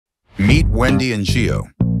Meet Wendy and Geo.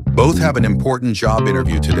 Both have an important job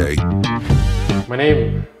interview today. My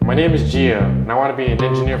name is Geo, and I want to be an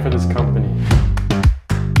engineer for this company.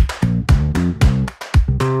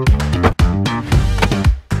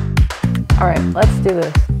 All right, let's do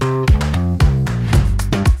this.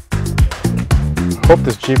 Hope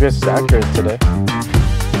this GPS is accurate today.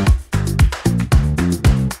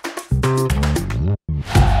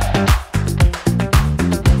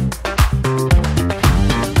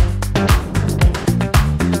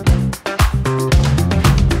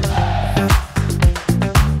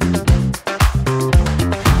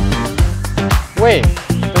 Wait,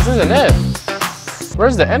 this isn't it.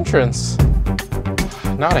 Where's the entrance?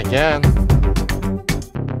 Not again.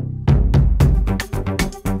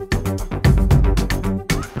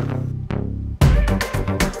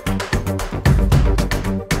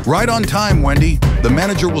 Right on time, Wendy. The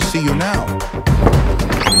manager will see you now.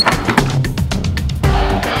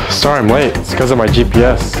 Sorry I'm late. It's because of my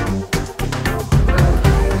GPS.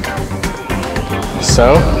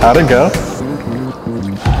 So, how'd it go?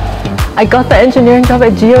 I got the engineering job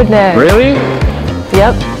at GEODNET. Really?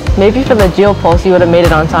 Yep. Maybe for the GEO-PULSE you would have made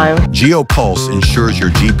it on time. GEO-PULSE ensures your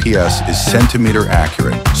GPS is centimeter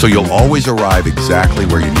accurate, so you'll always arrive exactly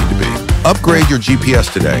where you need to be. Upgrade your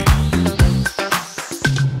GPS today.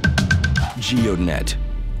 GEODNET.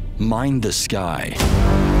 Mind the sky.